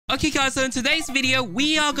Okay guys, so in today's video,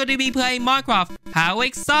 we are going to be playing Minecraft. How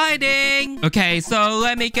exciting! Okay, so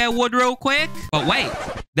let me get wood real quick. But wait,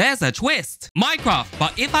 there's a twist. Minecraft,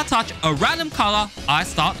 but if I touch a random color, I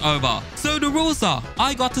start over. So the rules are,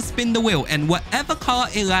 I got to spin the wheel and whatever color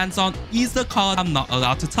it lands on is the color I'm not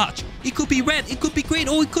allowed to touch. It could be red, it could be green,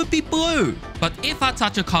 or it could be blue. But if I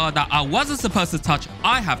touch a color that I wasn't supposed to touch,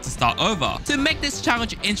 I have to start over. To make this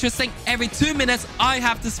challenge interesting, every 2 minutes, I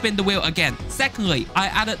have to spin the wheel again. Secondly, I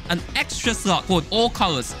added an extra slot for all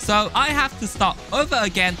colors, so I have to start over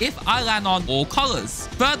again if I land on all colors.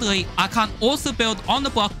 Thirdly, I can also build on the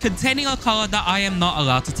block containing a color that I am not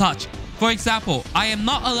allowed to touch. For example, I am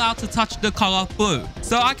not allowed to touch the color blue.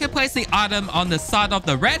 So I can place the item on the side of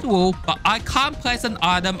the red wool, but I can't place an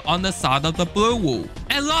item on the side of the blue wool.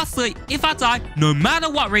 And lastly, if I die, no matter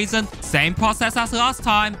what reason, same process as last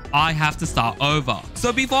time, I have to start over.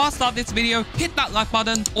 So before I start this video, hit that like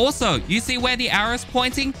button. Also, you see where the arrow is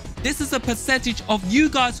pointing? This is a percentage of you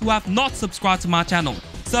guys who have not subscribed to my channel.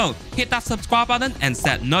 So hit that subscribe button and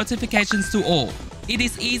set notifications to all. It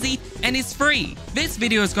is easy and it's free. This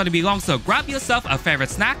video is going to be long, so grab yourself a favorite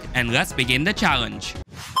snack and let's begin the challenge.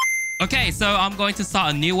 Okay, so I'm going to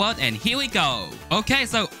start a new world and here we go. Okay,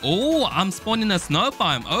 so, I'm spawning a snow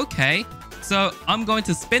biome. Okay, so I'm going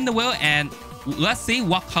to spin the wheel and let's see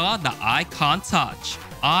what color that I can't touch.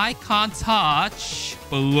 I can't touch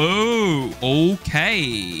blue.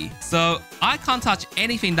 Okay, so I can't touch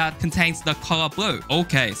anything that contains the color blue.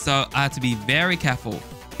 Okay, so I have to be very careful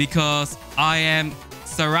because I am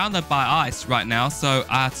surrounded by ice right now, so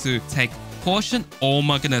I have to take caution. Oh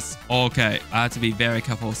my goodness. Okay, I have to be very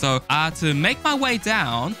careful. So I have to make my way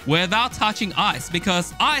down without touching ice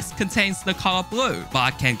because ice contains the color blue. But I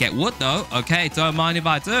can get wood though. Okay, don't mind if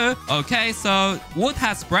I do. Okay, so wood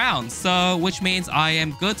has brown, so which means I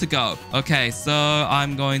am good to go. Okay, so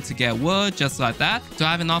I'm going to get wood just like that. Do I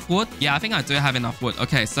have enough wood? Yeah, I think I do have enough wood.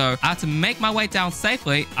 Okay, so I have to make my way down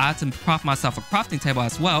safely. I have to craft myself a crafting table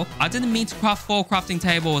as well. I didn't mean to craft 4 crafting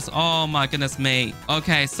tables. Oh my goodness me.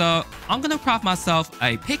 Okay, so I'm gonna craft myself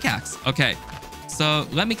a pickaxe. Okay, so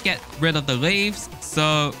let me get rid of the leaves.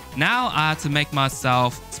 So now I have to make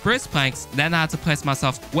myself spruce planks. Then I have to place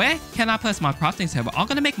myself. Where can I place my crafting table? I'm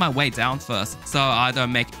gonna make my way down first so I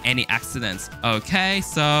don't make any accidents. Okay,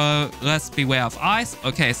 so let's beware of ice.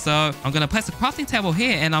 Okay, so I'm gonna place a crafting table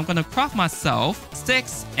here and I'm gonna craft myself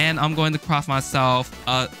sticks and I'm going to craft myself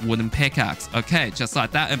a wooden pickaxe. Okay, just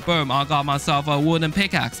like that, and boom, I got myself a wooden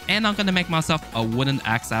pickaxe and I'm gonna make myself a wooden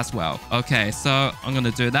axe as well. Okay, so I'm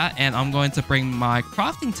gonna do that and I'm going to bring my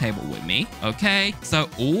crafting table with me. Okay, so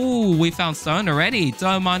we found stone already.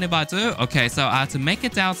 Don't mind if I do. Okay, so I have to make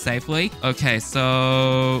it down safely. Okay,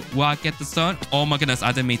 so will I get the stone? Oh my goodness,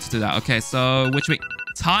 I didn't mean to do that. Okay, so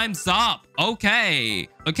time's up. Okay,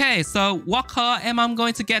 so what color am I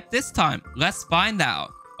going to get this time? Let's find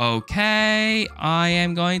out. Okay, I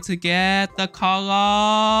am going to get the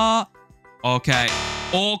color. Okay,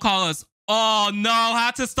 all colors. Oh no, I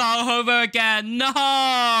have to start over again.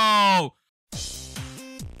 No.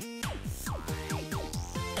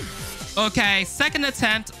 Okay, second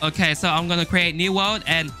attempt. Okay, so I'm gonna create new world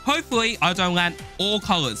and hopefully I don't land all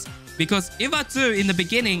colors, because if I do in the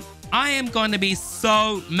beginning, I am going to be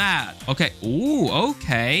so mad. Okay,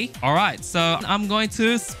 okay. All right, so I'm going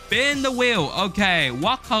to spin the wheel. Okay,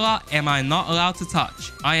 what color am I not allowed to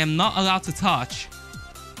touch? I am not allowed to touch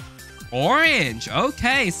orange.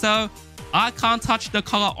 Okay, so I can't touch the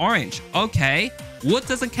color orange. Okay, wood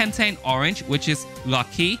doesn't contain orange, which is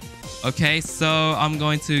lucky. Okay, so I'm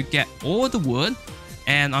going to get all the wood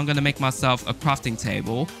and I'm going to make myself a crafting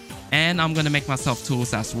table and I'm going to make myself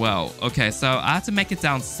tools as well. Okay, so I have to make it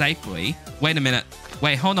down safely. Wait a minute.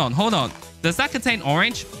 Wait, hold on. Does that contain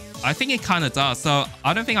orange? I think it kind of does, so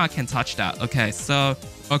I don't think I can touch that. Okay, so,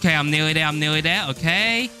 okay, I'm nearly there.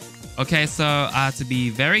 Okay, so I have to be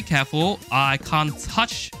very careful. I can't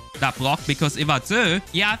touch that block because if I do,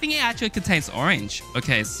 yeah, I think it actually contains orange.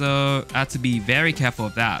 Okay, so I have to be very careful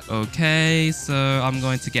of that. Okay, so I'm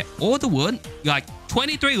going to get all the wood. Like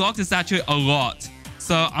 23 logs is actually a lot.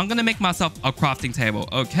 So I'm gonna make myself a crafting table.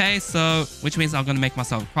 Okay, so which means I'm gonna make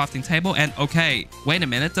myself a crafting table. And okay, wait a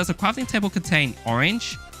minute, does a crafting table contain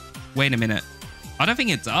orange? Wait a minute, I don't think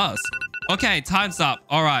it does. Okay, time's up.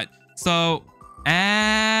 All right, so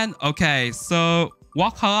okay, so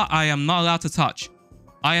what color I am not allowed to touch?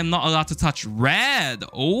 I am not allowed to touch red.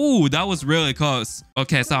 Oh, that was really close.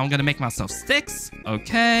 Okay, so I'm gonna make myself sticks.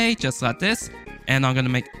 Okay, just like this. And I'm gonna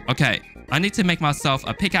make, okay, I need to make myself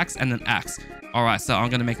a pickaxe and an axe. All right, so I'm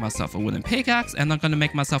gonna make myself a wooden pickaxe and I'm gonna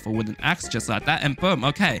make myself a wooden axe just like that, and boom.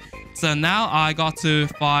 Okay, so now I got to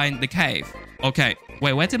find the cave. Okay,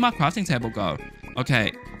 wait, where did my crafting table go?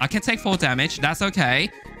 Okay, I can take 4 damage. That's okay.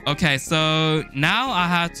 Okay, so now I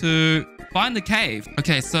have to find the cave.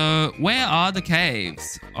 Okay, so where are the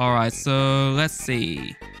caves? All right, so let's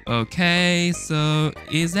see. Okay, so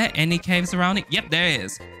is there any caves around it? Yep, there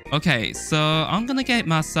is. Okay, so I'm gonna get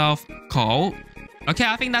myself coal. Okay,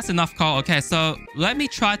 I think that's enough coal. Okay, so let me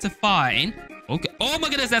try to find... Okay. Oh my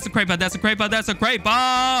goodness, that's a creeper. That's a creeper. That's a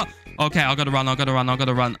creeper. Okay, I gotta run. I gotta run. I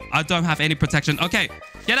gotta run. I don't have any protection. Okay,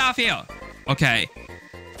 get out of here. Okay,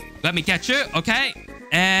 let me get you. Okay,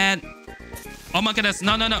 and... Oh my goodness.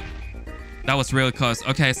 No, no, no. That was really close.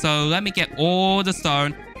 Okay, so let me get all the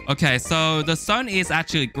stone. Okay, so the stone is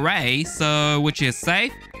actually gray, so which is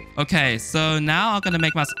safe. Okay, so now I'm gonna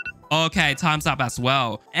make my... Okay, time's up as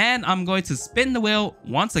well. And I'm going to spin the wheel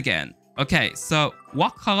once again. Okay, so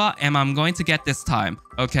what color am I going to get this time?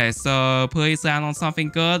 Okay, so please land on something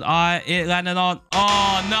good. It landed on...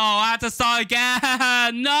 Oh no, I have to start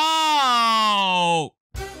again. No!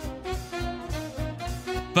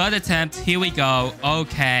 Third attempt, here we go.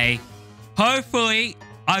 Okay. Hopefully,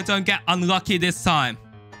 I don't get unlucky this time.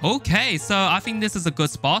 Okay, so I think this is a good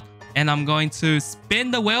spot. And I'm going to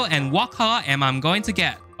spin the wheel, and what color am I going to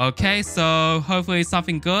get? Okay, so hopefully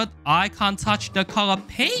something good. I can't touch the color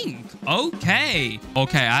pink. Okay.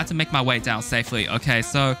 Okay, I have to make my way down safely. Okay,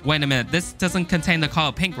 so wait a minute. This doesn't contain the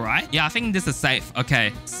color pink, right? Yeah, I think this is safe.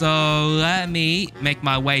 Okay, so let me make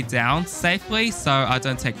my way down safely so I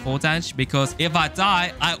don't take 4 damage, because if I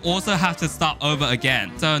die, I also have to start over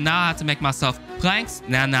again. So now I have to make myself planks.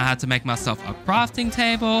 Now I have to make myself a crafting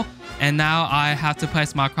table. And now I have to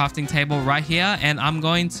place my crafting table right here. And I'm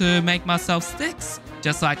going to make myself sticks.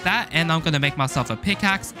 Just like that. And I'm going to make myself a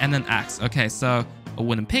pickaxe and an axe. Okay, so a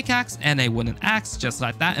wooden pickaxe and a wooden axe. Just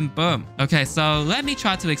like that. And boom. Okay, so let me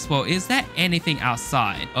try to explore. Is there anything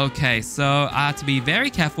outside? Okay, so I have to be very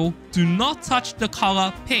careful. Do not touch the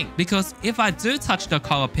color pink. Because if I do touch the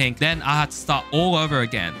color pink, then I have to start all over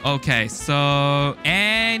again. Okay, so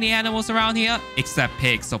any animals around here? Except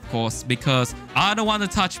pigs, of course. Because I don't want to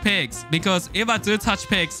touch pigs. Because if I do touch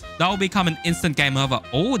pigs, that will become an instant game over.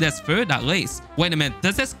 Oh, there's food at least. Wait a minute.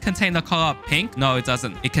 Does this contain the color pink? No, it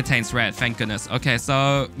doesn't. It contains red. Thank goodness. Okay,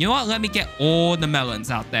 so you know what? Let me get all the melons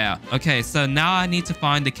out there. Okay, so now I need to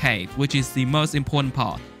find the cave, which is the most important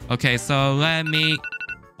part. Okay, so let me...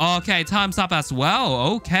 Okay, time's up as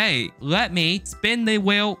well. Okay, let me spin the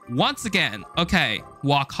wheel once again. Okay,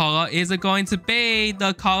 what color is it going to be?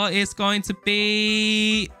 The color is going to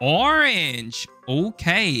be orange.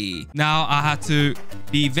 Okay, now I have to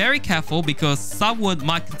be very careful because some wood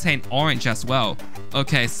might contain orange as well.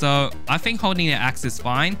 Okay, so I think holding the axe is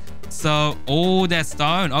fine. So, oh, there's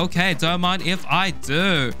stone. Okay, don't mind if I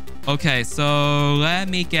do. Okay, so let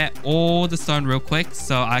me get all the stone real quick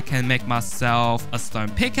so I can make myself a stone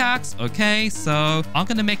pickaxe. Okay, so I'm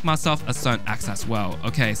gonna make myself a stone axe as well.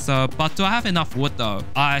 Okay, so but do I have enough wood though?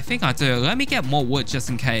 I think I do. Let me get more wood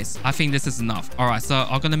just in case. I think this is enough. All right, so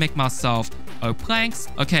I'm gonna make myself oak planks.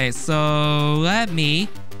 Okay, so let me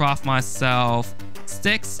craft myself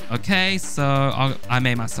sticks. Okay, so I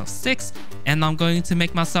made myself sticks, and I'm going to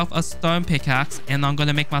make myself a stone pickaxe, and I'm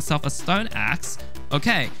gonna make myself a stone axe.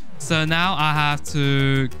 Okay, so now I have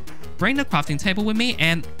to bring the crafting table with me,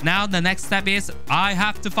 and now the next step is I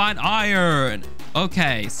have to find iron.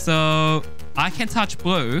 Okay, so I can touch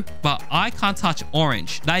blue, but I can't touch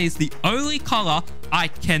orange. That is the only color I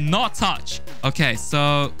cannot touch. Okay,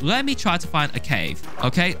 so let me try to find a cave.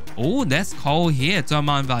 Okay, oh, there's coal here. Don't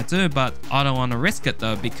mind if I do, but I don't want to risk it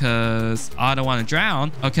though because I don't want to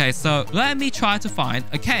drown. Okay, so let me try to find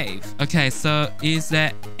a cave. Okay, so is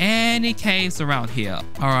there any caves around here?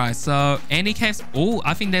 All right, so any caves? Oh,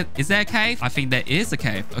 I think is there a cave? I think there is a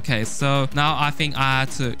cave. Okay, so now I think I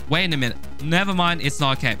have to... Wait a minute. Never mind, it's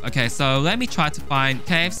not a cave. Okay, so let me try to find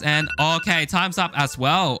caves, and okay, time's up as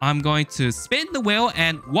well. I'm going to spin the wheel,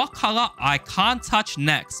 and what color I can't touch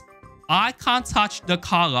next? I can't touch the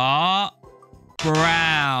color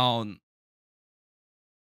brown.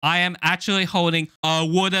 I am actually holding a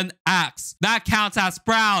wooden axe. That counts as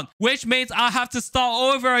brown, which means I have to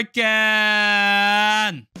start over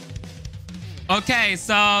again. Okay,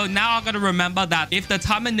 so now I'm gonna remember that if the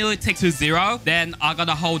timer nearly takes to 0, then I'm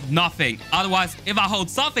gonna hold nothing. Otherwise, if I hold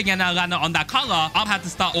something and I land on that color, I'll have to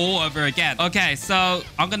start all over again. Okay, so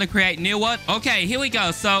I'm gonna create new wood. Okay, here we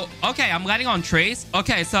go. So, okay, I'm landing on trees.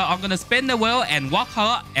 Okay, so I'm gonna spin the wheel, and what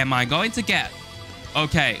color am I going to get?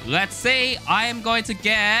 Okay, let's see. I am going to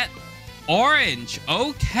get orange.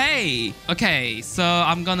 Okay. Okay, so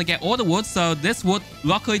I'm gonna get all the wood. So this wood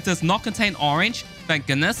luckily does not contain orange. Thank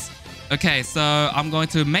goodness. Okay, so I'm going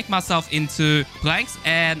to make myself into planks,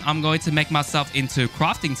 and I'm going to make myself into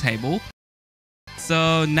crafting table.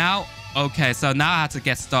 So now Okay, so now I have to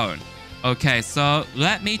get stone. Okay, so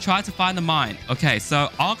let me try to find the mine. Okay, so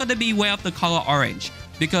I'm gonna be aware of the color orange.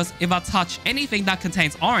 Because if I touch anything that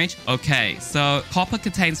contains orange, okay, so copper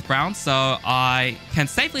contains brown, so I can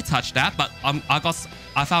safely touch that, but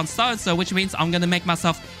I found stone, so which means I'm gonna make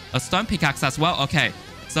myself a stone pickaxe as well. Okay,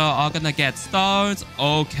 so I'm gonna get stones.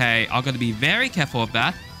 Okay, I'm gonna be very careful of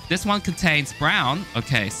that. This one contains brown.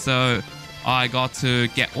 Okay, so I got to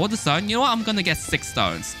get all the stone. You know what? I'm gonna get 6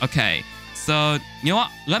 stones. Okay, so you know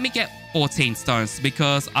what? Let me get 14 stones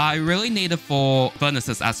because I really need it for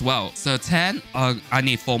furnaces as well. So 10, I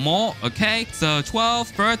need 4 more. Okay, so 12,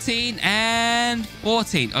 13, and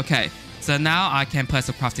 14. Okay, so now I can place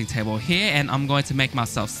a crafting table here and I'm going to make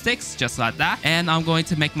myself sticks just like that. And I'm going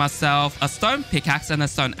to make myself a stone pickaxe and a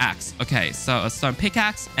stone axe. Okay, so a stone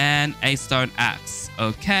pickaxe and a stone axe.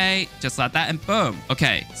 Okay, just like that and boom.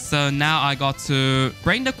 Okay, so now I got to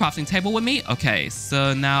bring the crafting table with me. Okay,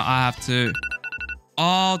 so now I have to...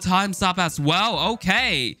 Oh, time's up as well.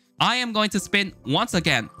 Okay. I am going to spin once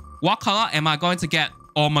again. What color am I going to get?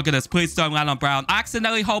 Oh my goodness, please don't land on brown. I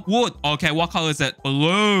accidentally hope wood. Okay, what color is it?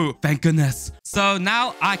 Blue. Thank goodness. So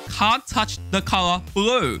now I can't touch the color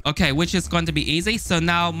blue. Okay, which is going to be easy. So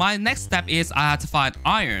now my next step is I have to find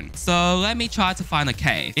iron. So let me try to find a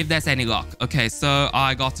cave, if there's any luck. Okay, so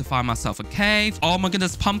I got to find myself a cave. Oh my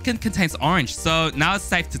goodness, pumpkin contains orange. So now it's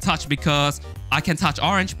safe to touch because I can touch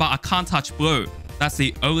orange, but I can't touch blue. That's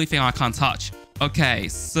the only thing I can't touch. Okay,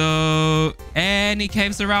 so any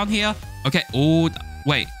caves around here? Okay, oh,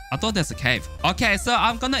 wait, I thought there's a cave. Okay, so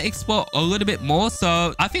I'm gonna explore a little bit more.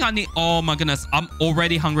 So I think I need, oh my goodness, I'm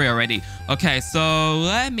already hungry already. Okay, so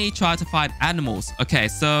let me try to find animals. Okay,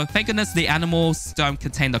 so thank goodness the animals don't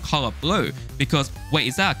contain the color blue because, wait,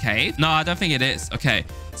 is that a cave? No, I don't think it is. Okay.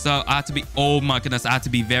 So I have to be, oh my goodness, I have to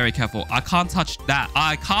be very careful. I can't touch that.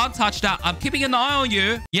 I can't touch that. I'm keeping an eye on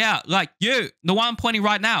you. Yeah, like you, the one I'm pointing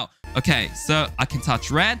right now. Okay, so I can touch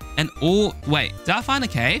red and oh, wait, did I find a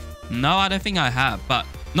cave? No, I don't think I have, but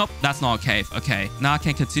nope, that's not a cave. Okay, now I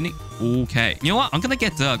can continue. Okay, you know what? I'm gonna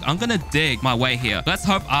get dug. I'm gonna dig my way here. Let's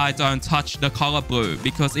hope I don't touch the color blue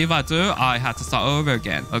because if I do, I have to start over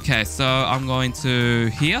again. Okay, so I'm going to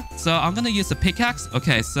here. So I'm gonna use the pickaxe.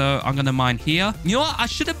 Okay, so I'm gonna mine here. You know what? I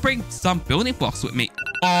should have bring some building blocks with me.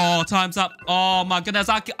 Oh, time's up. Oh my goodness,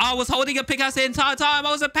 I was holding a pickaxe the entire time. I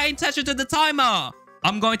wasn't paying attention to the timer.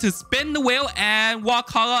 I'm going to spin the wheel and what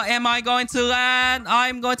color am I going to land?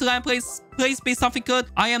 I'm going to land, please be something good.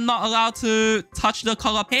 I am not allowed to touch the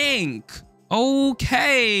color pink.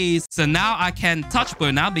 Okay, so now I can touch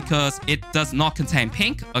blue now because it does not contain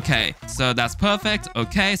pink. Okay, so that's perfect.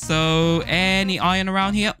 Okay, so any iron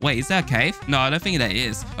around here? Wait, is that a cave? No, I don't think there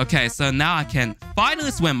is. Okay, so now I can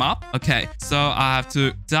finally swim up. Okay, so I have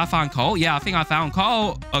to... Did I find coal? Yeah, I think I found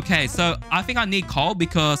coal. Okay, so I think I need coal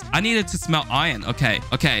because I needed to smelt iron.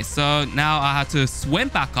 Okay, so now I have to swim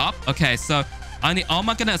back up. Okay, so... oh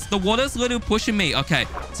my goodness, the water's literally pushing me. Okay,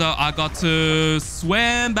 so I got to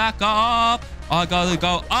swim back up. I got to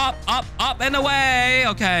go up and away.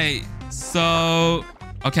 Okay, so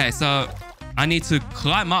I need to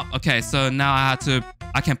climb up. Okay, so now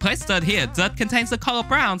I can place dirt here. Dirt contains the color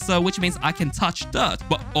brown, so which means I can touch dirt.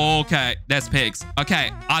 But okay, there's pigs. Okay,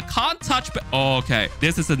 I can't touch. Okay,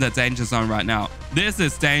 this is in the danger zone right now. This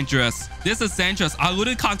is dangerous. I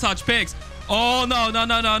literally can't touch pigs. Oh, no.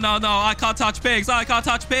 I can't touch pigs.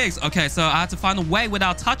 Okay, so I have to find a way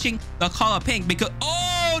without touching the color pink because...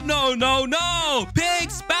 Oh, no.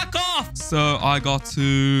 Pigs, back off. So I'm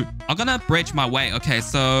gonna bridge my way. Okay,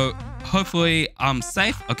 so hopefully I'm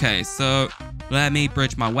safe. Okay, so let me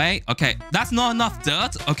bridge my way. Okay, that's not enough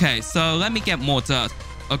dirt. Okay, so let me get more dirt.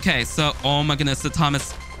 Okay, so, oh my goodness, the time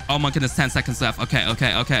is... Oh my goodness, 10 seconds left. Okay.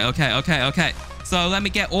 So let me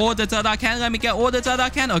get all the dirt I can.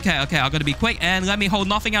 Okay, I'm gonna be quick and let me hold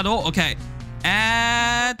nothing at all. Okay.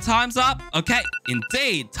 And time's up. Okay,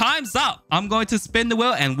 indeed, time's up. I'm going to spin the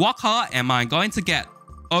wheel and what color am I going to get?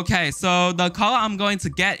 Okay, so the color I'm going to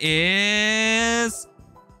get is...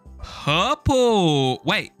 purple.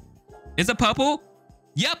 Wait, is it purple?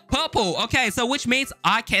 Yep, purple. Okay, so which means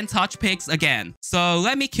I can touch pigs again. So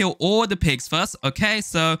let me kill all the pigs first. Okay,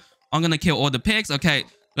 so I'm gonna kill all the pigs. Okay,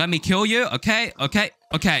 let me kill you. Okay.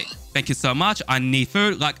 Thank you so much. I need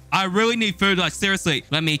food. Like, I really need food. Like, seriously.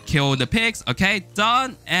 Let me kill the pigs. Okay,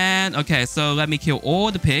 done. And okay, so let me kill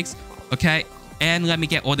all the pigs. Okay, and let me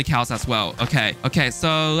get all the cows as well. Okay,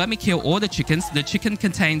 so let me kill all the chickens. The chicken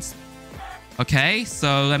contains... Okay,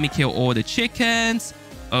 so let me kill all the chickens.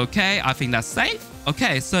 Okay, I think that's safe.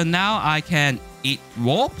 Okay, so now I can eat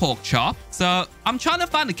raw pork chop. So I'm trying to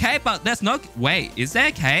find a cave, but there's no... Wait, is there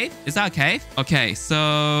a cave? Is that a cave? Okay,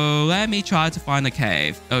 so let me try to find a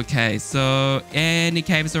cave. Okay, so any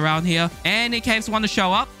caves around here? Any caves want to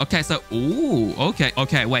show up? Okay, so... Ooh, okay.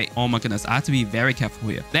 Okay, wait. Oh my goodness. I have to be very careful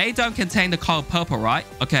here. They don't contain the color purple, right?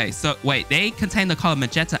 Okay, so wait. They contain the color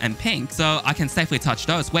magenta and pink, so I can safely touch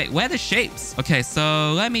those. Wait, where are the shapes? Okay,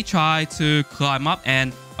 so let me try to climb up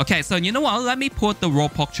and... Okay, so you know what? Let me put the raw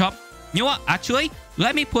pork chop. You know what? Actually,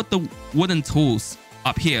 let me put the wooden tools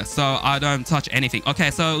up here so I don't touch anything. Okay,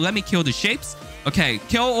 so let me kill the shapes. Okay,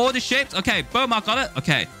 kill all the shapes. Okay, boom, I got it.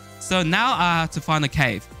 Okay, so now I have to find a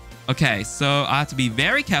cave. Okay, so I have to be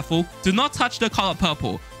very careful. Do not touch the color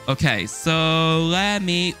purple. Okay, so let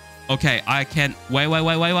me... Okay, I can... Wait.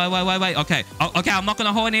 Okay, okay, I'm not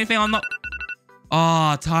gonna hold anything. I'm not...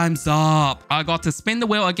 Oh, time's up. I got to spin the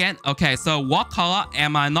wheel again. Okay, so what color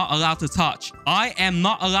am I not allowed to touch? I am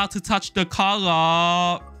not allowed to touch the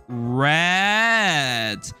color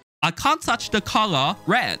red. I can't touch the color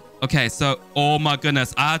red. Okay, so, oh my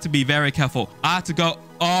goodness. I have to be very careful. I have to go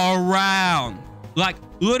around. Like,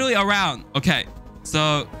 literally around. Okay,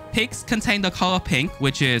 so pigs contain the color pink,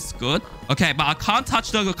 which is good. Okay, but I can't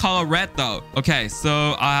touch the color red though. Okay,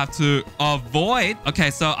 so I have to avoid. Okay,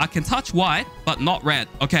 so I can touch white, but not red.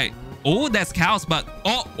 Okay. Oh, there's cows, but...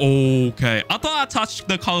 Oh, okay. I thought I touched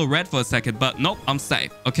the color red for a second, but nope, I'm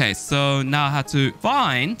safe. Okay, so now I have to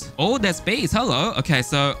find... Oh, there's bees. Hello. Okay,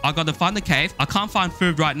 so I got to find the cave. I can't find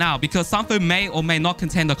food right now because some food may or may not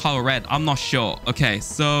contain the color red. I'm not sure. Okay,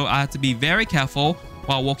 so I have to be very careful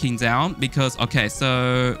while walking down because... Okay,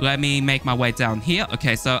 so let me make my way down here.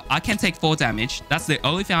 Okay, so I can take 4 damage. That's the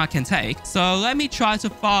only thing I can take. So let me try to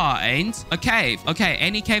find a cave. Okay,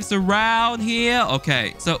 any caves around here?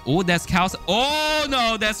 Okay, so... Oh, there's cows. Oh,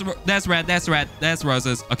 no, there's red. There's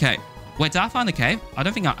roses. Okay. Wait, did I find a cave? I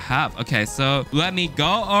don't think I have. Okay, so let me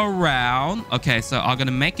go around. Okay, so I'm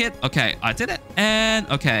gonna make it. Okay, I did it. And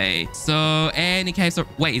okay, so any caves are...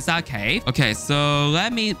 Wait, is that a cave? Okay, so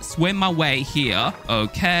let me swim my way here.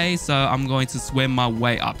 Okay, so I'm going to swim my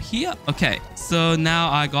way up here. Okay, so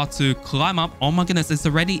now I got to climb up. Oh my goodness, it's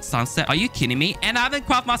already sunset. Are you kidding me? And I haven't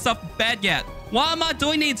crafted myself a bed yet. What am I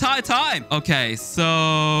doing the entire time? Okay,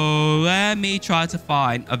 so let me try to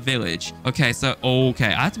find a village. Okay, so, okay,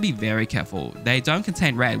 I have to be very careful. They don't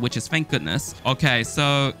contain red, which is thank goodness. Okay,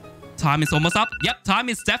 so time is almost up. Yep, time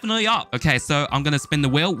is definitely up. Okay, so I'm going to spin the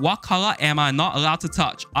wheel. What color am I not allowed to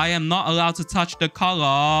touch? I am not allowed to touch the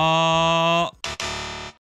color...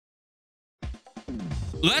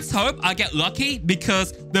 Let's hope I get lucky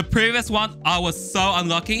because the previous one, I was so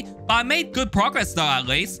unlucky. But I made good progress though, at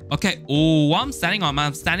least. Okay, oh, what I'm standing on?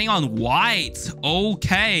 I'm standing on white.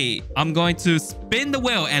 Okay, I'm going to spin the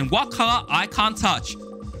wheel. And what color I can't touch?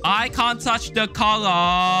 I can't touch the color.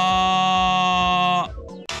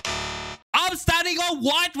 I'm standing on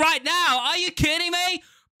white right now. Are you kidding me?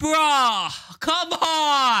 Bruh, come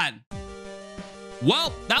on.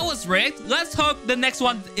 Well, that was rigged. Let's hope the next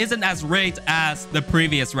one isn't as rigged as the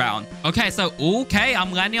previous round. Okay, so, okay,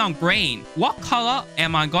 I'm landing on green. What color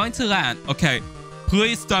am I going to land? Okay,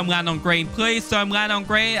 please don't land on green. Please don't land on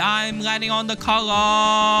green. I'm landing on the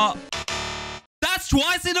color... That's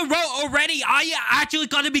twice in a row already. Are you actually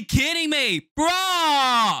gonna be kidding me?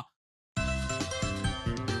 Bruh!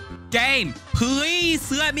 Game,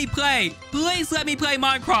 please let me play. Please let me play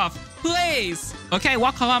Minecraft. Please. Okay,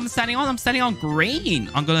 what color I'm standing on? I'm standing on green.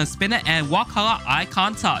 I'm gonna spin it. And what color I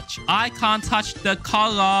can't touch? I can't touch the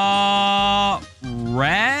color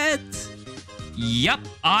red. Yep,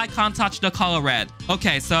 I can't touch the color red.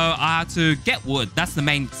 Okay, so I have to get wood. That's the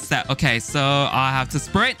main step. Okay, so I have to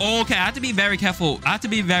sprint. Okay, I have to be very careful. I have to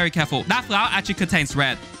be very careful. That flower actually contains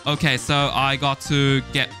red. Okay, so I got to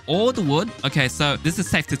get all the wood. Okay, so this is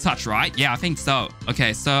safe to touch, right? Yeah, I think so.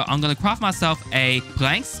 Okay, so I'm gonna craft myself a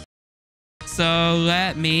planks. So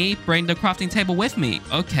let me bring the crafting table with me.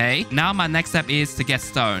 Okay, now my next step is to get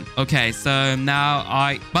stone. Okay, so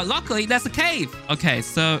now but luckily there's a cave. Okay,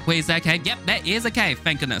 so wait, is that a cave? Yep, there is a cave.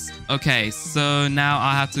 Thank goodness. Okay, so now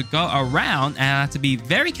I have to go around and I have to be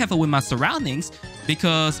very careful with my surroundings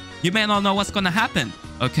because you may not know what's going to happen.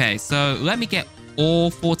 Okay, so let me get all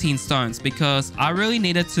 14 stones because I really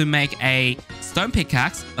needed to make a stone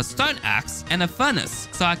pickaxe, a stone axe, and a furnace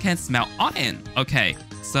so I can smelt iron. Okay.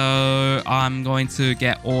 So I'm going to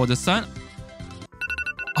get all the stone.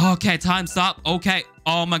 Okay, time's up. Okay.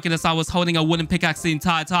 Oh my goodness, I was holding a wooden pickaxe the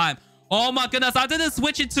entire time. Oh my goodness, I didn't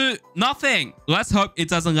switch it to nothing. Let's hope it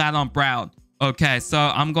doesn't land on brown. Okay, so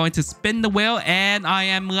I'm going to spin the wheel and I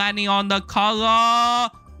am landing on the color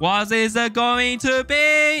What is it going to be?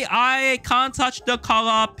 I can't touch the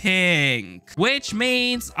color pink, which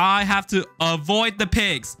means I have to avoid the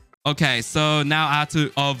pigs. Okay, so now I have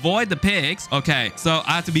to avoid the pigs. Okay, so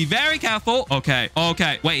I have to be very careful. Okay.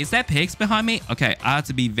 Wait, is there pigs behind me? Okay, I have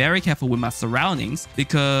to be very careful with my surroundings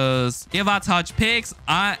because if I touch pigs,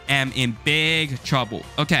 I am in big trouble.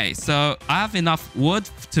 Okay, so I have enough wood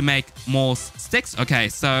to make more sticks. Okay,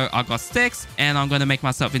 so I got sticks and I'm gonna make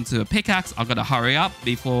myself into a pickaxe. I'm gonna hurry up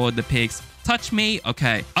before the pigs touch me.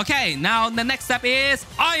 Okay, now the next step is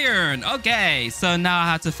iron. Okay, so now I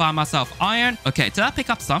have to find myself iron. Okay, did I pick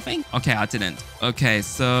up something? Okay, I didn't. Okay,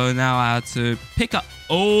 so now I have to pick up.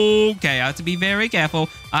 Okay, I have to be very careful.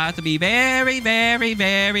 I have to be very, very,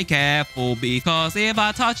 very careful because if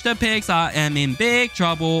I touch the pigs, I am in big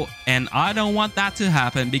trouble and I don't want that to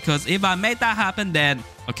happen because if I made that happen, then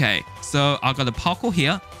okay, so I got a parkour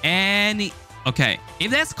here and okay,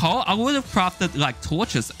 if there's coal, I would have crafted like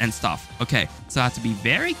torches and stuff. Okay, so I have to be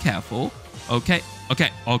very careful. Okay,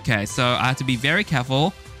 so I have to be very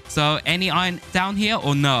careful. So any iron down here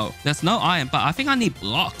or no? There's no iron, but I think I need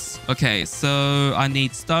blocks. Okay, so I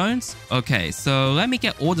need stones. Okay, so let me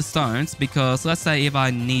get all the stones because let's say if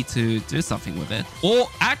I need to do something with it. Or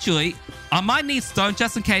actually, I might need stone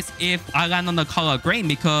just in case if I land on the color green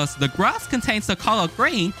because the grass contains the color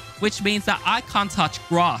green, which means that I can't touch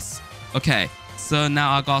grass. Okay, so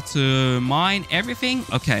now I got to mine everything.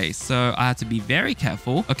 Okay, so I have to be very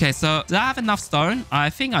careful. Okay, so do I have enough stone? I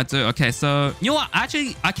think I do. Okay, so you know what?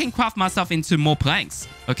 Actually, I can craft myself into more planks.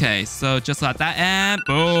 Okay, so just like that and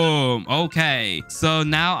boom. Okay, so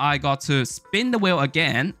now I got to spin the wheel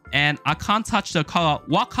again and I can't touch the color.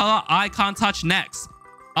 What color I can't touch next?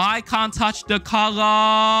 I can't touch the color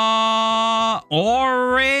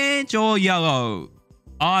orange or yellow.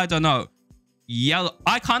 I don't know. Yellow.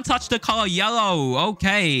 I can't touch the color yellow.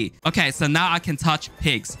 Okay, so now I can touch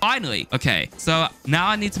pigs. Finally. Okay, so now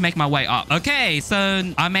I need to make my way up. Okay, so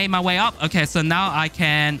I made my way up. Okay, so now I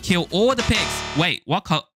can kill all the pigs. Wait, what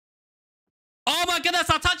color? Oh my goodness,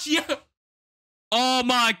 I touched yellow. Oh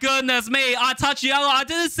my goodness me, I touched yellow. I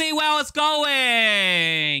didn't see where I was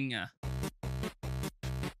going.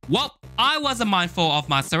 Well, I wasn't mindful of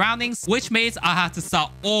my surroundings, which means I have to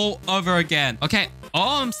start all over again. Okay.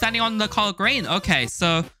 Oh, I'm standing on the color green. Okay,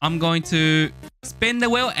 so I'm going to spin the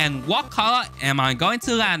wheel and what color am I going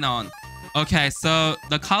to land on? Okay, so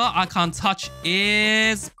the color I can't touch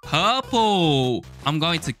is purple. I'm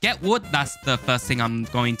going to get wood. That's the first thing I'm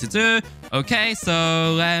going to do. Okay,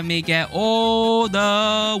 so let me get all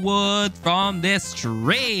the wood from this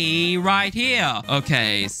tree right here.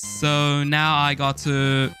 Okay, so now I got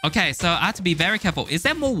to... Okay, so I have to be very careful. Is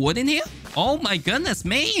there more wood in here? Oh my goodness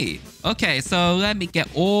me. Okay, so let me get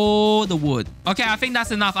all the wood. Okay, I think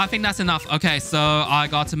that's enough. Okay, so I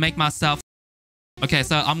got to make myself... Okay,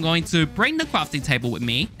 so I'm going to bring the crafting table with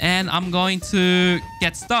me and I'm going to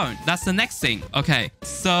get stone. That's the next thing. Okay,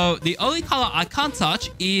 so the only color I can't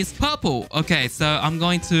touch is purple. Okay, so I'm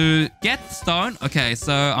going to get stone. Okay,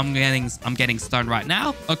 so I'm getting stone right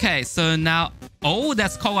now. Okay, so now... Oh,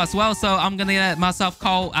 that's coal as well. So I'm gonna get myself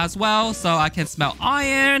coal as well so I can smelt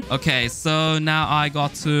iron. Okay, so now I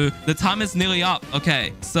got to... The time is nearly up.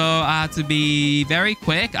 Okay, so I have to be very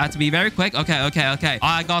quick. Okay.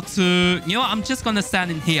 I got to... You know what? I'm just gonna stand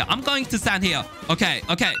in here. I'm going to stand here. Okay.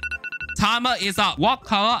 Timer is up. What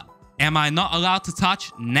color am I not allowed to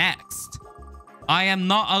touch next? I am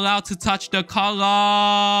not allowed to touch the color...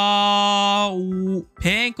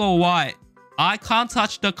 pink or white. I can't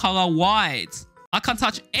touch the color white. I can't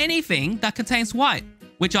touch anything that contains white,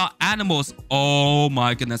 which are animals. Oh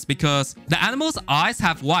my goodness, because the animals' eyes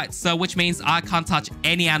have white, so which means I can't touch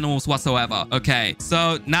any animals whatsoever. Okay,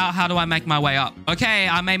 so now how do I make my way up? Okay,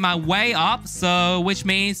 I made my way up, so which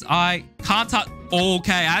means I can't touch...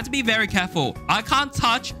 Okay, I have to be very careful. I can't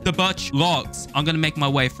touch the birch logs. I'm gonna make my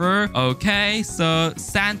way through. Okay, so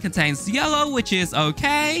sand contains yellow, which is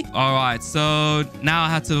okay. All right, so now I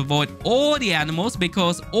have to avoid all the animals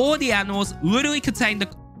because all the animals literally contain the...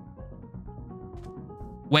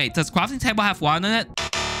 Wait, does crafting table have wine on it?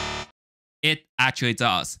 It actually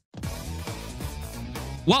does.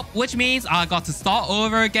 Well, which means I got to start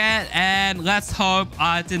over again and let's hope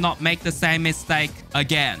I did not make the same mistake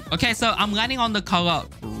again. Okay, so I'm landing on the color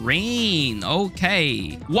green.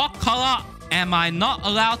 Okay. What color am I not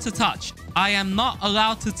allowed to touch? I am not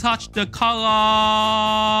allowed to touch the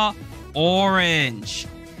color orange.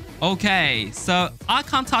 Okay, so I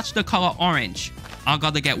can't touch the color orange. I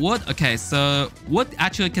gotta get wood. Okay, so wood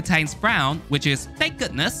actually contains brown, which is thank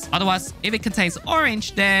goodness. Otherwise, if it contains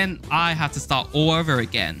orange, then I have to start all over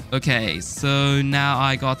again. Okay, so now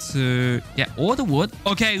I got to get all the wood.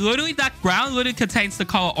 Okay, literally that ground literally contains the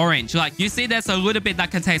color orange. Like, you see there's a little bit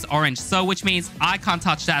that contains orange. So, which means I can't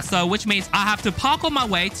touch that. So, which means I have to parkour my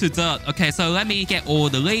way to dirt. Okay, so let me get all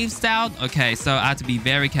the leaves down. Okay, so I have to be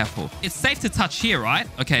very careful. It's safe to touch here, right?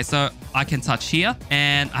 Okay, so I can touch here.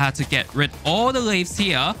 And I have to get rid of all the leaves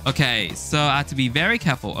here. Okay, so I have to be very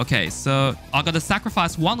careful. Okay, so I gotta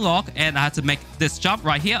sacrifice one log. And I have to make this jump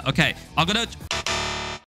right here. Okay, I'm gonna...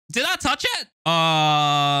 Did I touch it?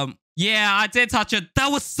 Yeah, I did touch it. That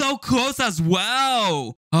was so close as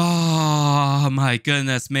well. Oh, my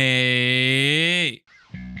goodness me.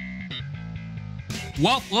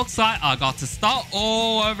 Well, looks like I got to start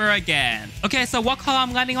all over again. Okay, so what color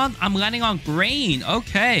I'm landing on? I'm landing on green.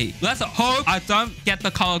 Okay, let's hope I don't get the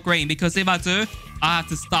color green, because if I do, I have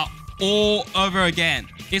to start all over again.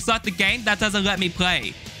 It's like the game that doesn't let me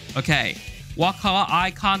play. Okay, what color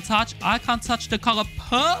I can't touch? I can't touch the color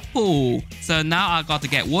purple. So now I got to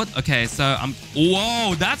get wood. Okay, so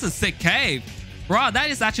whoa, that's a sick cave. Bro, that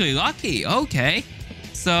is actually lucky. Okay.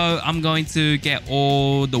 So I'm going to get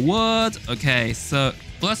all the wood. Okay, so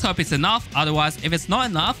let's hope it's enough. Otherwise, if it's not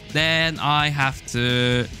enough, then I have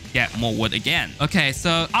to get more wood again. Okay,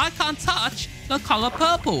 so I can't touch the color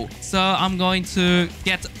purple. So I'm going to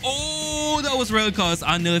get... Oh, that was really close.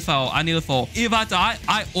 I nearly fell. I nearly fall. If I die,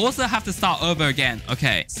 I also have to start over again.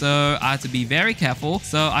 Okay, so I have to be very careful.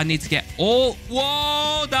 So I need to get all...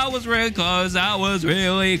 Whoa, that was really close. That was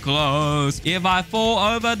really close. If I fall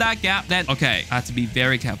over that gap, then... Okay, I have to be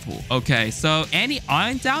very careful. Okay, so any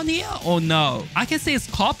iron down here or no? I can see it's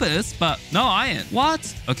coppers, but no iron.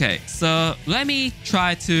 What? Okay, so let me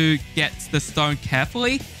try to get the stone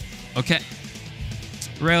carefully. Okay.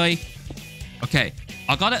 Really? Okay.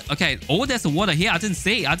 I got it. Okay. Oh, there's water here. I didn't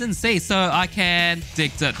see. So I can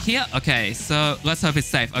dig dirt here. Okay. So let's hope it's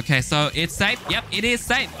safe. Okay. So it's safe. Yep. It is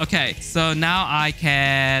safe. Okay. So now I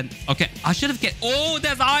can... Okay. I should have get... Oh,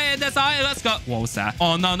 there's iron. Let's go. What was that?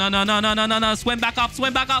 Oh, no. Swim back up.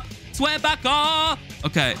 Swim back up.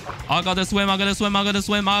 Okay. I got to swim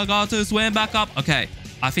back up. Okay.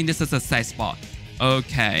 I think this is a safe spot.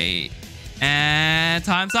 Okay. And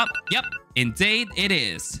time's up. Yep. Indeed, it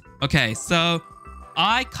is. Okay, so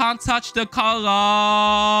I can't touch the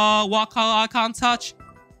color. What color I can't touch?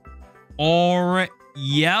 Or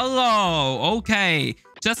yellow. Okay.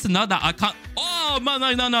 Just to know that I can't... Oh,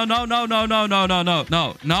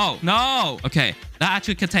 no. Okay, that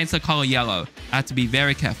actually contains the color yellow. I have to be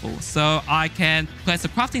very careful. So I can place a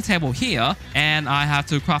crafting table here. And I have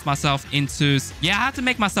to craft myself into... Yeah, I have to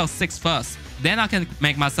make myself 6 first. Then I can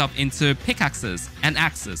make myself into pickaxes and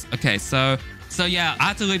axes. Okay, so yeah, I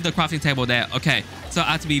have to leave the crafting table there. Okay, so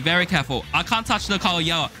I have to be very careful. I can't touch the color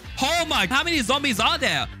yellow. Oh my, how many zombies are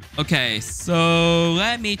there? Okay, so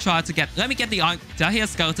let me try to get... Let me get the iron. Did I hear a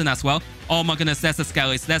skeleton as well? Oh my goodness, there's a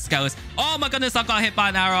skellies. Oh my goodness, I got hit by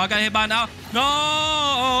an arrow.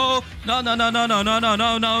 No.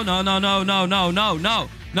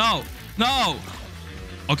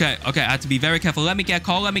 Okay, I have to be very careful. Let me get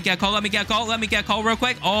coal real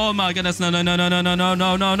quick. Oh my goodness, no.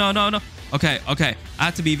 Okay, I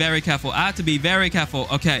have to be very careful.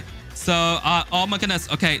 Okay, so, oh my goodness.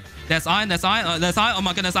 Okay, there's iron. Oh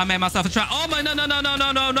my goodness, I made myself a trap. Oh my, no.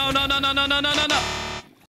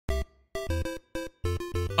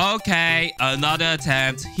 Okay, another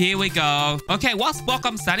attempt. Here we go. Okay, what block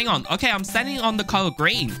I'm standing on? Okay, I'm standing on the color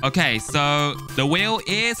green. Okay, so the wheel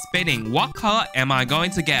is spinning. What color am I going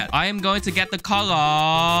to get? I am going to get the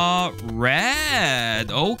color red.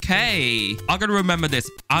 Okay, I gotta remember this.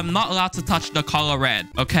 I'm not allowed to touch the color red.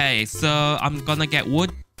 Okay, so I'm gonna get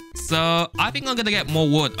wood. So I think I'm gonna get more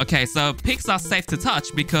wood. Okay, so pigs are safe to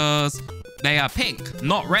touch because they are pink,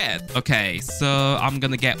 not red. Okay, so I'm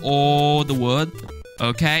gonna get all the wood.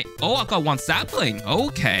 Okay. Oh, I got 1 sapling.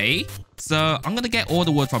 Okay. So I'm gonna get all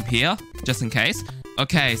the wood from here, just in case.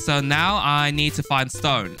 Okay, so now I need to find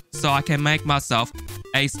stone, so I can make myself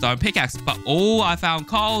a stone pickaxe. But oh, I found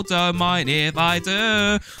coal. Don't mind if I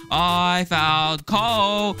do. I found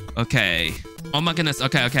coal. Okay. Oh my goodness.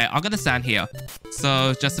 Okay. I'm gonna stand here.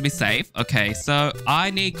 So just to be safe. Okay, so I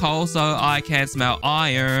need coal so I can smelt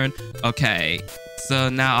iron. Okay. So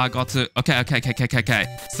now I got to... Okay.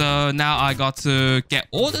 So now I got to get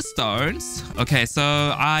all the stones. Okay, so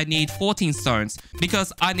I need 14 stones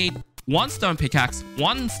because I need 1 stone pickaxe,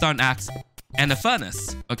 1 stone axe, and a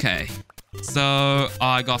furnace. Okay. So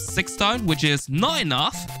I got 6 stone, which is not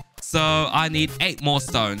enough. so I need 8 more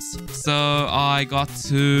stones. So I got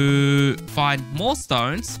to find more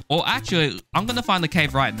stones. Or actually, I'm gonna find the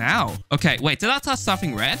cave right now. Okay, wait, did I touch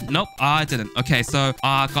something red? Nope, I didn't. Okay, so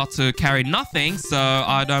I got to carry nothing so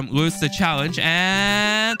I don't lose the challenge.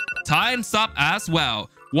 And time's up as well.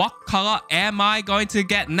 What color am I going to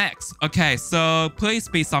get next? Okay, so please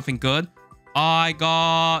be something good. I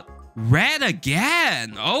got red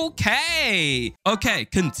again. Okay. Okay,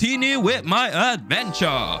 continue with my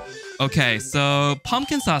adventure. Okay, so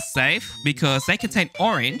pumpkins are safe because they contain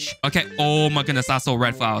orange. Okay, oh my goodness, I saw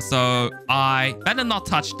red flower. So I better not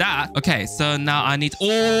touch that. Okay, so now I need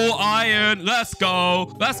all iron. Let's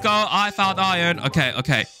go. Let's go. I found iron.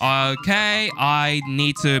 Okay. I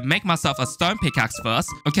need to make myself a stone pickaxe first.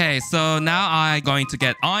 Okay, so now I'm going to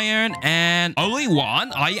get iron and only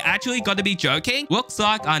one. Are you actually going to be joking? Looks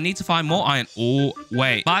like I need to find more iron. Oh,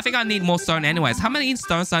 wait. But I think I need more stone anyways. How many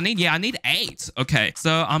stones do I need? Yeah, I need 8. Okay,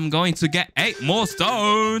 so I'm going to get 8 more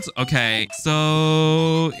stones. Okay,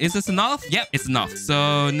 so is this enough? Yep, it's enough.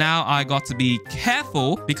 So now I got to be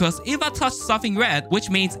careful because if I touch something red, which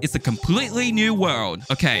means it's a completely new world.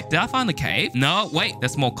 Okay, did I find the cave? No, wait,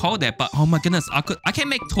 there's more coal there, but oh my goodness, I can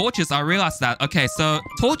make torches. I realized that. Okay, so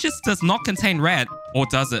torches does not contain red. Or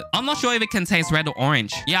does it? I'm not sure if it contains red or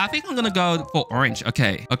orange. Yeah, I think I'm gonna go for orange.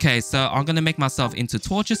 Okay, so I'm gonna make myself into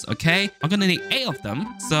torches. Okay, I'm gonna need 8 of them.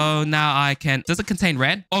 So now I can... Does it contain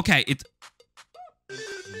red? Okay, it...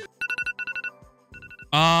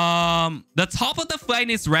 The top of the flame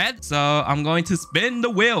is red. So I'm going to spin the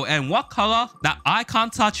wheel. And what color that I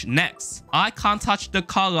can't touch next? I can't touch the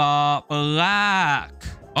color black.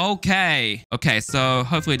 Okay, so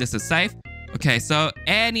hopefully this is safe. Okay, so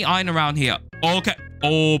any iron around here. Okay.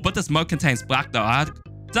 Oh, but the smoke contains black though.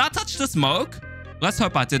 Did I touch the smoke? Let's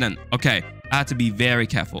hope I didn't. Okay, I had to be very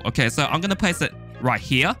careful. Okay, so I'm gonna place it right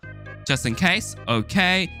here, just in case.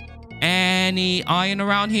 Okay, any iron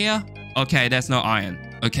around here? Okay, there's no iron.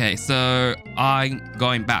 Okay, so I'm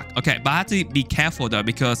going back. Okay, but I have to be careful though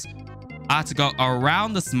because I have to go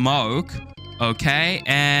around the smoke. Okay,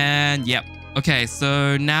 and yep. Okay,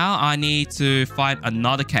 so now I need to find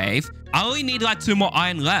another cave. I only need like 2 more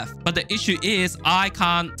iron left. But the issue is I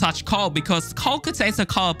can't touch coal because coal contains the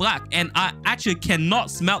color black. And I actually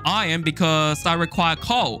cannot smelt iron because I require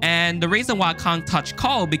coal. And the reason why I can't touch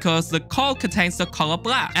coal because the coal contains the color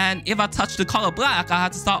black. And if I touch the color black, I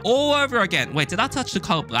have to start all over again. Wait, did I touch the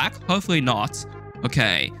color black? Hopefully not.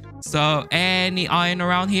 Okay. So, any iron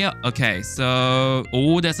around here? Okay, so...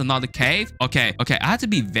 Oh, there's another cave. Okay, I have to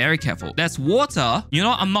be very careful. There's water. You know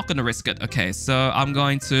what? I'm not going to risk it. Okay, so I'm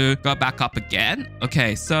going to go back up again.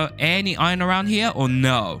 Okay, so any iron around here or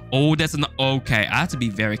no? Oh, there's an... Okay, I have to be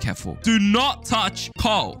very careful. Do not touch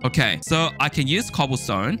coal. Okay, so I can use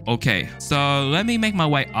cobblestone. Okay, so let me make my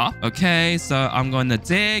way up. Okay, so I'm going to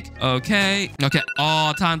dig. Okay.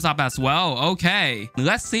 Oh, time's up as well. Okay,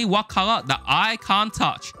 let's see what color that I can't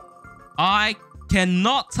touch. I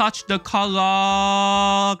cannot touch the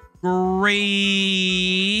color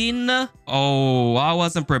green. Oh, I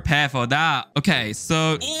wasn't prepared for that. Okay,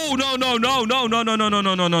 so... Oh,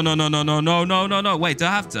 no. Wait, do I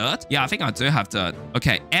have dirt? Yeah, I think I do have dirt.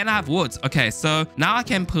 Okay, and I have wood. Okay, so now I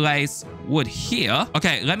can place wood here.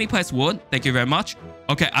 Okay, let me place wood. Thank you very much.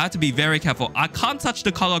 Okay, I have to be very careful. I can't touch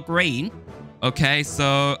the color green. Okay,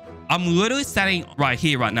 so... I'm literally standing right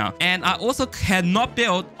here right now. And I also cannot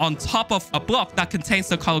build on top of a block that contains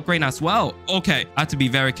the color green as well. Okay, I have to be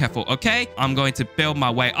very careful, okay? I'm going to build my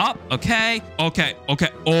way up, okay? Okay.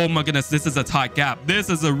 Oh my goodness, this is a tight gap. This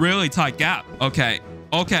is a really tight gap. Okay.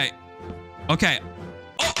 Oh!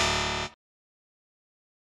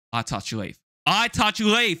 I touch leaf.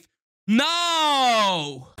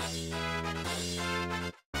 No!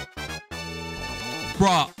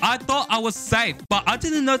 Bruh, I thought I was safe, but I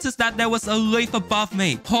didn't notice that there was a leaf above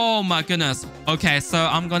me. Oh my goodness. Okay, so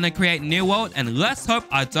I'm gonna create new world and let's hope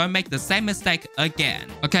I don't make the same mistake again.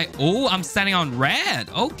 Okay, oh, I'm standing on red.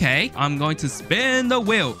 Okay, I'm going to spin the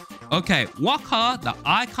wheel. Okay, what color that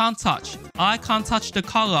I can't touch? I can't touch the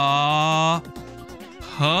color...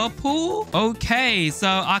 purple? Okay, so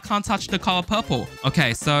I can't touch the color purple.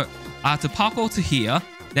 Okay, so I have to parkour to here.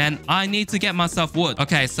 Then I need to get myself wood.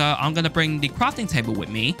 Okay, so I'm gonna bring the crafting table with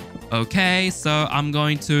me. Okay, so I'm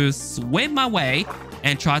going to swim my way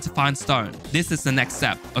and try to find stone. This is the next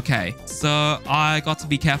step. Okay, so I got to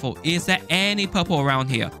be careful. Is there any purple around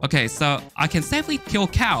here? Okay, so I can safely kill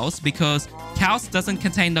cows because cows doesn't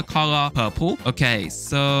contain the color purple. Okay,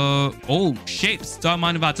 so... Oh, sheep. Don't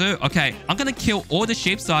mind if I do. Okay, I'm gonna kill all the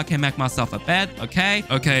sheep so I can make myself a bed. Okay.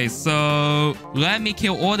 Okay, so... Let me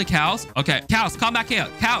kill all the cows. Okay, cows, come back here.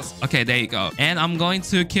 Cows. Okay, there you go. And I'm going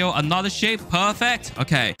to kill another sheep. Perfect.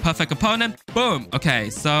 Okay, perfect opponent. Boom.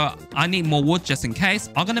 Okay, so I need more wood just in case.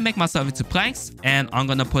 I'm gonna make myself into planks and I'm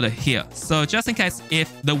gonna put it here. So just in case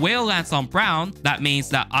if the wheel lands on brown, that means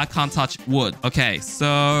that I can't touch wood. Okay,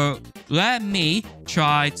 so let me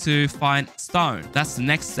try to find stone. That's the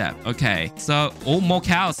next step. Okay, so more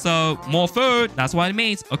cows, so more food. That's what it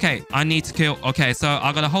means. Okay, I need to kill. Okay, so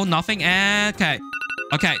I gotta hold nothing and okay.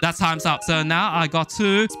 Okay, that time's up. So now I got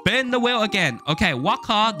to spin the wheel again. Okay, what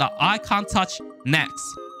color that I can't touch next?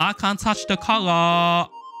 I can't touch the color.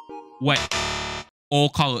 Wait. All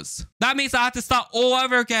colors. That means I have to start all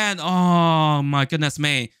over again. Oh my goodness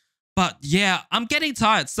me. But yeah, I'm getting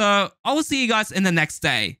tired. So I will see you guys in the next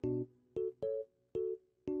day.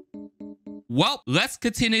 Well, let's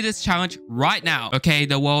continue this challenge right now. Okay,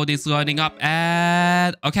 the world is loading up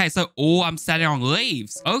and... Okay, so... Oh, I'm standing on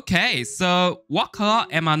leaves. Okay, so what color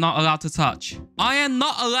am I not allowed to touch? I am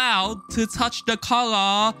not allowed to touch the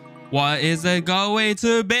color. What is it going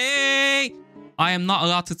to be? I am not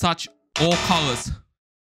allowed to touch all colors.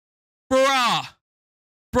 Bruh.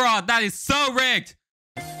 Bruh, that is so rigged.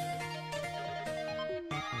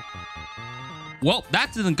 Well,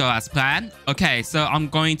 that didn't go as planned. Okay, so I'm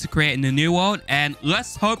going to create a new world and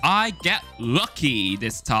let's hope I get lucky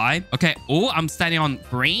this time. Okay, oh, I'm standing on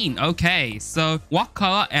green. Okay, so what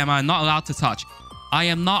color am I not allowed to touch? I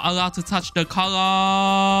am not allowed to touch the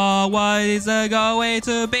color. What is it going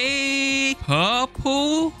to be?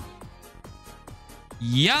 Purple?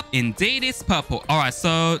 Yep, indeed it's purple. Alright,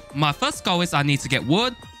 so my first goal is I need to get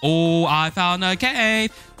wood. Oh, I found a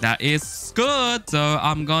cave. That is good. So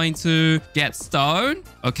I'm going to get stone.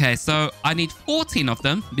 Okay, so I need 14 of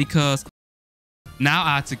them because now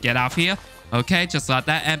I have to get out of here. Okay, just like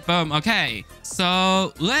that and boom. Okay,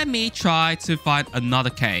 so let me try to find another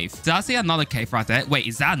cave. Did I see another cave right there? Wait,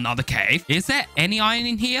 is that another cave? Is there any iron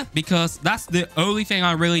in here? Because that's the only thing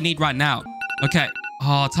I really need right now. Okay.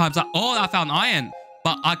 Oh, time's up. Oh, I found iron.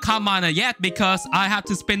 But I can't mine it yet because I have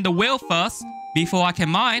to spin the wheel first before I can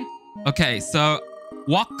mine. Okay, so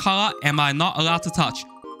what color am I not allowed to touch?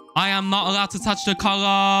 I am not allowed to touch the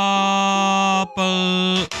color...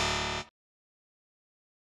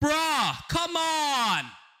 Bruh, come on!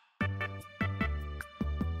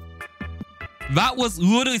 That was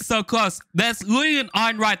literally so close. There's literally an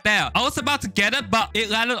iron right there. I was about to get it, but it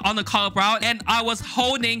landed on the color brown and I was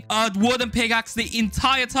holding a wooden pickaxe the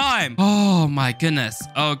entire time. Oh my goodness.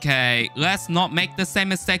 Okay, let's not make the same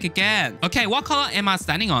mistake again. Okay, what color am I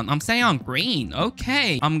standing on? I'm standing on green.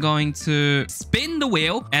 Okay, I'm going to spin the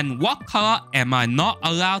wheel. And what color am I not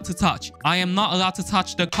allowed to touch? I am not allowed to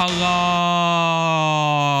touch the color...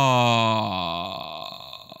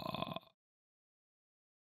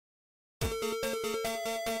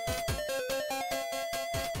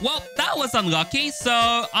 Well, that was unlucky,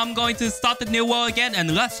 so I'm going to start the new world again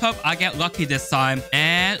and let's hope I get lucky this time.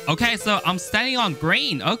 And, okay, so I'm standing on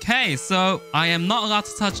green. Okay, so I am not allowed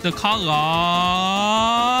to touch the color...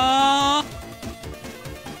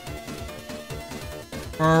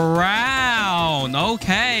 brown.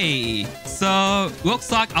 Okay, so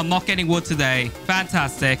looks like I'm not getting wood today.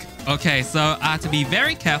 Fantastic. Okay, so I have to be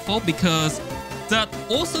very careful because that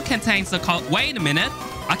also contains the color... Wait a minute,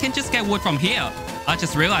 I can just get wood from here. I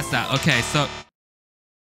just realized that. Okay, so...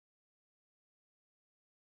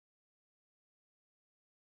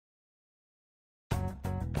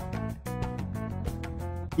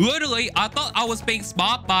 Literally, I thought I was being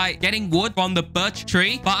smart by getting wood from the birch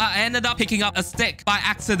tree, but I ended up picking up a stick by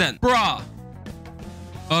accident. Bruh.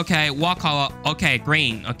 Okay, what color? Okay,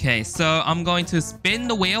 green. Okay, so I'm going to spin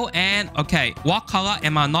the wheel and... Okay, what color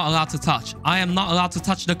am I not allowed to touch? I am not allowed to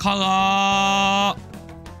touch the color...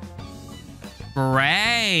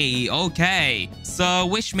 Gray. Okay, so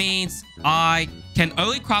which means I can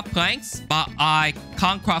only craft planks, but I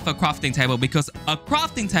can't craft a crafting table because a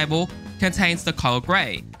crafting table contains the color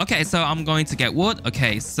gray. Okay, so I'm going to get wood.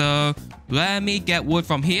 Okay, so let me get wood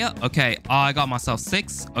from here. Okay, I got myself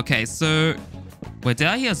 6. Okay, so wait, did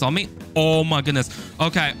I hear a zombie? Oh my goodness.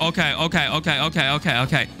 Okay.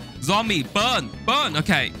 Zombie, burn.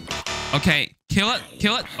 Okay, kill it.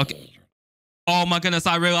 Okay. Oh my goodness,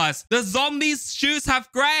 I realized the zombies' shoes have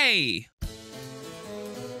gray.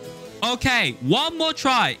 Okay, one more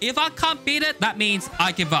try. If I can't beat it, that means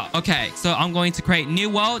I give up. Okay, so I'm going to create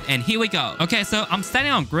new world and here we go. Okay, so I'm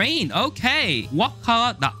standing on green. Okay, what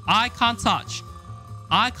color that I can't touch?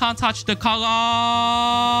 I can't touch the color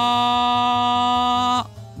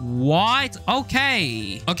white.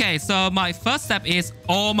 Okay. Okay, so my first step is,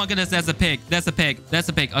 oh my goodness, there's a pig. There's a pig. There's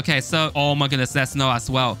a pig. Okay, so, oh my goodness, there's snow as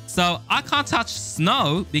well. So I can't touch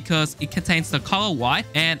snow because it contains the color white,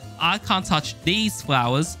 and I can't touch these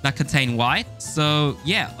flowers that contain white. So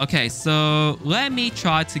yeah, okay, so let me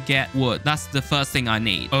try to get wood. That's the first thing I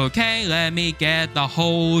need. Okay, let me get the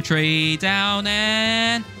whole tree down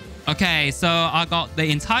and... Okay, so I got the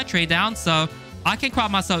entire tree down, so I can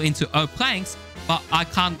craft myself into oak planks, but I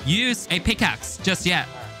can't use a pickaxe just yet.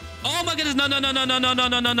 Oh my goodness, no, no, no, no, no, no, no,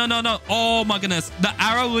 no, no, no, no, no. Oh my goodness, the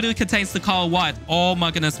arrow literally contains the color white. Oh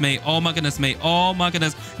my goodness me, oh my goodness me, oh my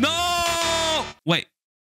goodness. No! Wait.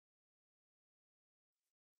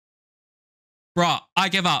 Bruh, I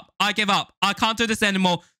give up. I give up. I can't do this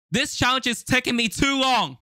anymore. This challenge is taking me too long.